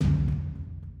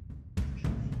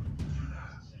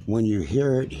When you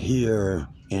hear it here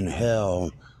in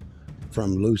hell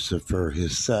from Lucifer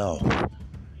himself,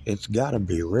 it's gotta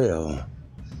be real.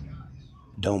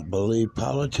 Don't believe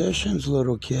politicians,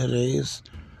 little kiddies.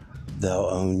 They'll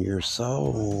own your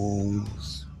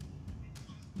souls.